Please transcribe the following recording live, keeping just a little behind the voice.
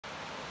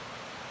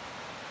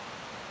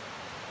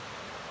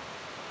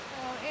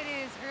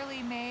It's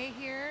early May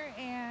here,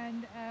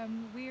 and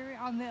we're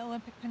on the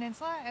Olympic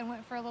Peninsula and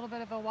went for a little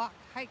bit of a walk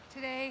hike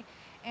today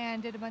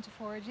and did a bunch of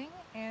foraging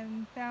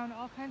and found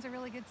all kinds of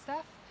really good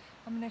stuff.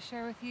 I'm going to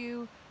share with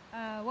you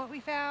what we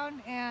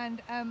found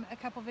and a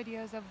couple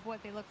videos of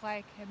what they look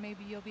like, and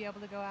maybe you'll be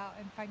able to go out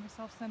and find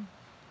yourself some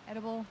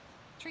edible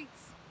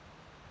treats.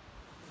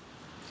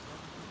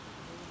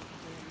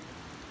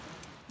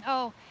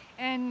 Oh,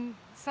 and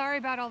sorry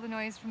about all the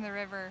noise from the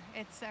river.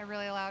 It's a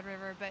really loud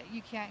river, but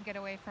you can't get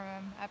away from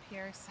them up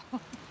here.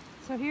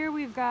 So here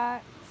we've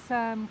got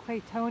some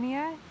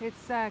Claytonia.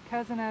 It's a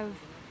cousin of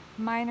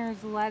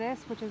miner's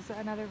lettuce, which is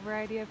another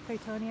variety of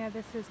Claytonia.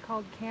 This is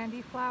called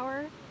candy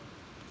flower.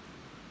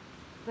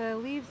 The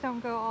leaves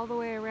don't go all the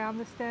way around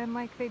the stem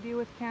like they do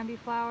with candy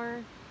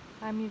flower.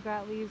 You've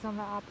got leaves on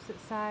the opposite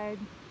side,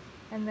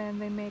 and then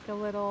they make a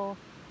little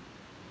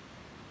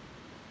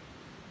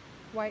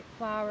white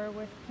flower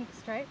with pink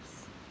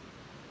stripes.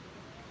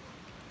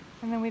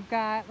 And then we've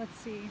got, let's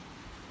see,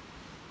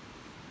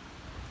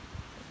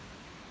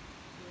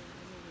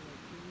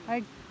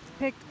 I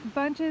picked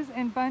bunches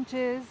and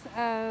bunches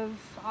of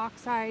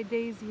oxeye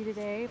daisy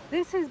today.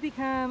 This has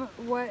become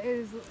what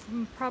is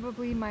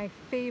probably my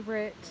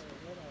favorite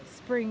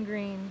spring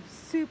green.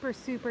 Super,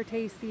 super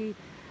tasty.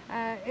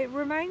 It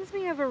reminds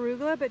me of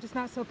arugula, but just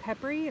not so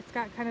peppery. It's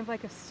got kind of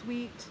like a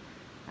sweet,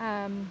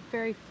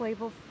 very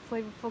flavorful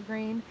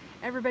green.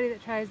 Everybody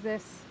that tries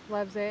this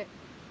loves it.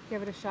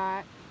 Give it a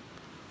shot.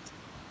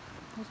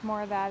 There's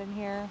more of that in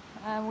here.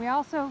 We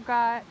also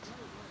got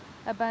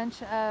a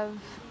bunch of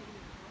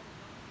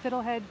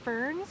fiddlehead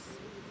ferns.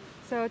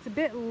 So it's a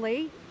bit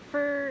late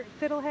for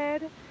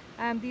fiddlehead.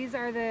 These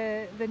are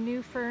the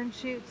new fern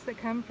shoots that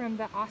come from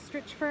the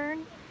ostrich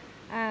fern.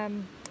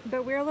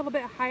 But we're a little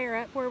bit higher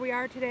up where we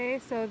are today,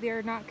 so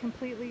they're not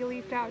completely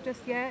leafed out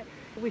just yet.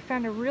 We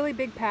found a really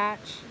big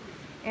patch,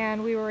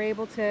 and we were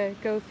able to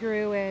go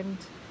through and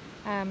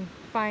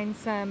find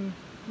some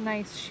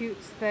nice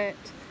shoots that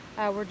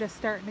were just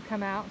starting to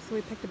come out, so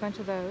we picked a bunch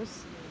of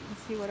those.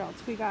 Let's see what else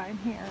we got in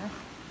here.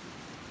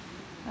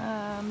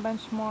 A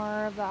bunch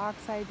more of the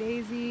oxeye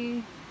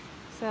daisy.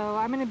 So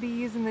I'm going to be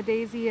using the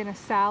daisy in a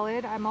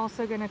salad. I'm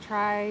also going to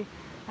try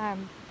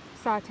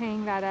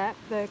sauteing that up.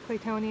 The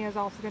Claytonia is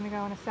also going to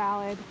go in a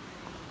salad.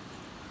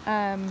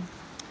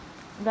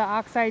 The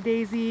oxeye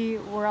daisy,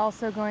 we're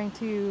also going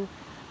to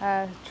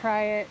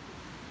try it.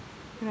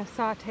 I'm going to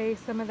saute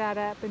some of that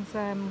up in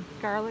some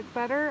garlic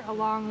butter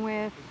along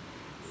with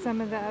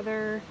some of the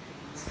other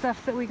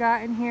stuff that we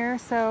got in here.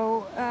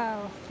 So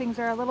things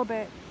are a little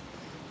bit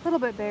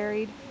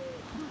buried.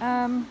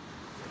 I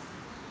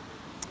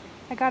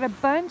got a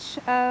bunch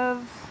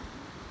of,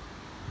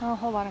 oh,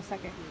 hold on a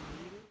second.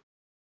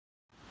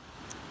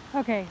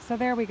 Okay, so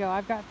there we go.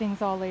 I've got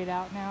things all laid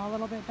out now a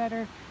little bit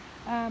better.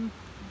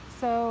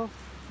 So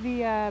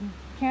the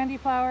candy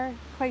flower,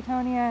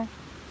 Claytonia,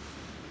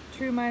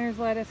 true miner's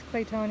lettuce,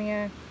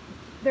 Claytonia.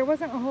 There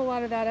wasn't a whole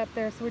lot of that up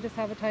there, so we just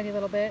have a tiny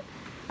little bit.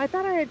 I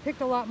thought I had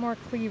picked a lot more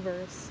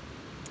cleavers.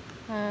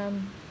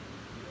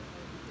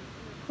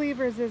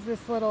 Cleavers is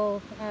this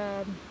little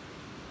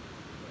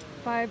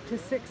 5 to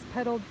 6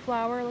 petaled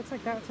flower. Looks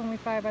like that's only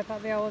 5. I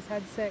thought they always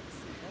had 6.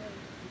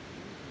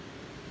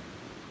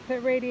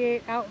 That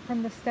radiate out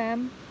from the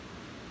stem.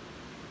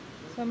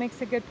 So it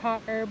makes a good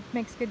pot herb,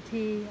 makes good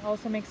tea,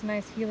 also makes a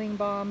nice healing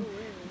balm.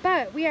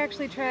 But we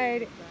actually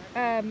tried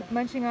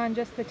munching on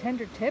just the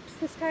tender tips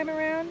this time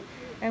around,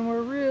 and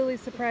we're really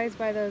surprised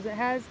by those. It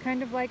has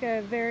kind of like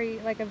a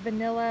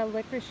vanilla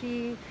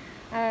licoricey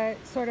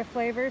sort of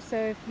flavor, so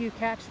if you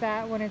catch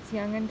that when it's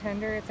young and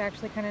tender, it's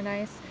actually kind of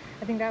nice.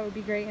 I think that would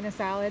be great in a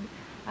salad.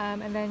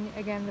 And then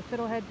again, the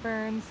fiddlehead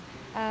ferns.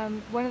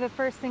 One of the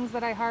first things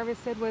that I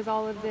harvested was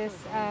all of this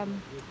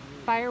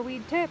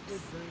fireweed tips.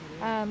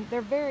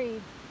 They're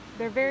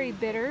very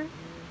bitter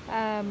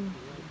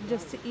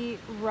just to eat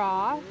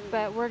raw,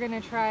 but we're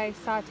gonna try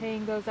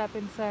sauteing those up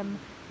in some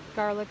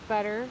garlic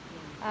butter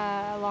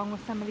along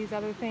with some of these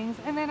other things.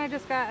 And then I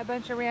just got a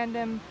bunch of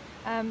random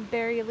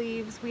berry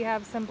leaves. We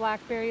have some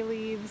blackberry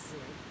leaves,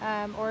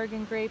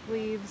 Oregon grape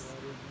leaves,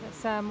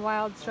 some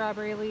wild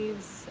strawberry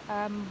leaves,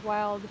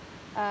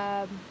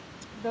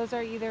 those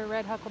are either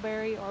red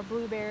huckleberry or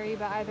blueberry,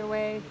 but either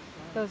way,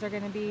 those are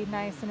going to be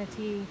nice in a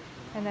tea.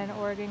 And then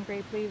Oregon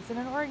grape leaves and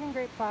an Oregon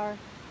grape flower.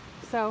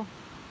 So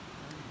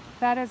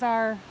that is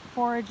our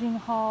foraging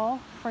haul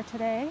for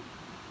today.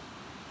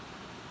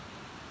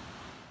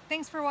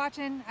 Thanks for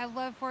watching. I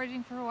love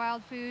foraging for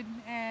wild food,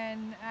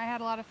 and I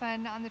had a lot of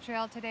fun on the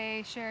trail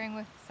today sharing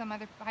with some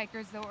other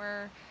hikers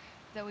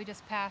that we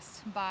just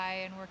passed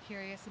by and were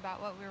curious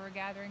about what we were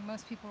gathering.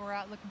 Most people were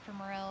out looking for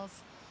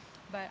morels,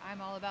 but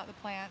I'm all about the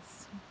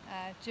plants.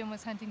 Jim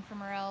was hunting for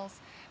morels.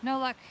 No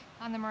luck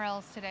on the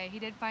morels today. He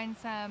did find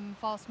some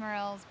false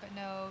morels, but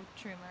no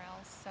true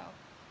morels, so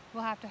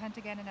we'll have to hunt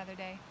again another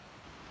day.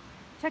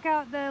 Check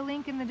out the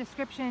link in the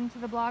description to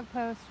the blog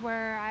post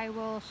where I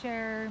will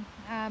share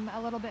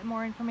a little bit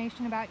more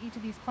information about each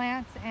of these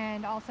plants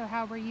and also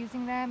how we're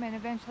using them, and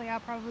eventually I'll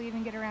probably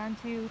even get around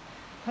to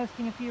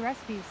posting a few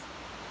recipes.